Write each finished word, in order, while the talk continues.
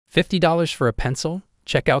$50 for a pencil?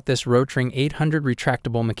 Check out this rOtring 800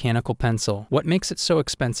 retractable mechanical pencil. What makes it so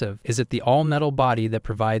expensive? Is it the all-metal body that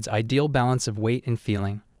provides ideal balance of weight and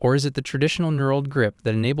feeling? Or is it the traditional knurled grip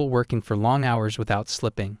that enable working for long hours without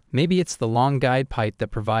slipping? Maybe it's the long guide pipe that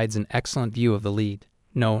provides an excellent view of the lead.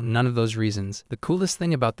 No, none of those reasons. The coolest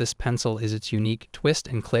thing about this pencil is its unique twist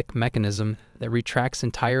and click mechanism that retracts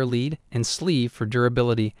entire lead and sleeve for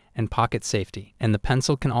durability and pocket safety. And the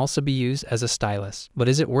pencil can also be used as a stylus. But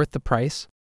is it worth the price?